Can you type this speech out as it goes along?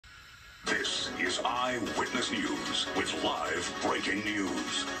This is Eyewitness News with live breaking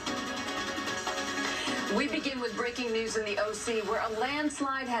news. We begin with breaking news in the OC, where a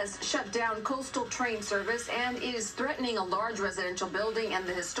landslide has shut down coastal train service and is threatening a large residential building and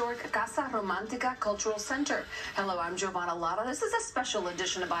the historic Casa Romantica Cultural Center. Hello, I'm Jovana, Lara. This is a special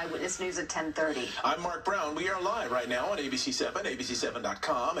edition of Eyewitness News at 10:30. I'm Marc Brown. We are live right now on ABC7,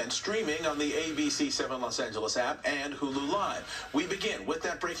 ABC7.com, and streaming on the ABC7 Los Angeles app and Hulu Live. We begin with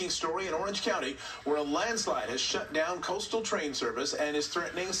that breaking story in Orange County, where a landslide has shut down coastal train service and is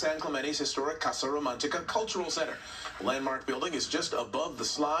threatening San Clemente's historic Casa Romantica Cultural Center. The landmark building is just above the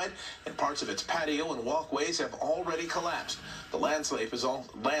slide, and parts of its patio and walkways have already collapsed. The landslide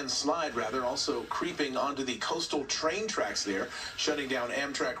also creeping onto the coastal train tracks there, shutting down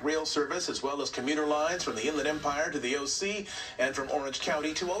Amtrak rail service as well as commuter lines from the Inland Empire to the OC and from Orange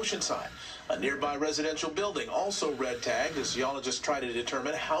County to Oceanside. A nearby residential building also red tagged as geologists try to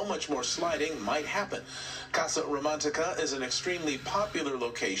determine how much more sliding might happen. Casa Romantica is an extremely popular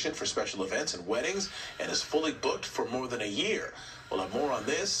location for special events and weddings and is fully booked for more than a year. We'll have more on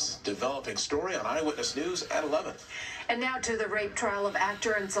this developing story on Eyewitness News at 11. And now to the rape trial of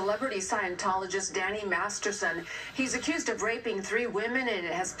actor and celebrity Scientologist Danny Masterson. He's accused of raping 3 women and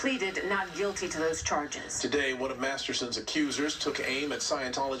has pleaded not guilty to those charges. Today, one of Masterson's accusers took aim at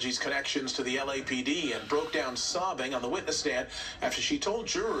Scientology's connections to the LAPD and broke down sobbing on the witness stand after she told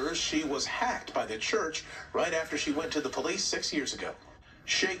jurors she was hacked by the church right after she went to the police 6 years ago.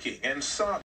 Shaking and sobbing.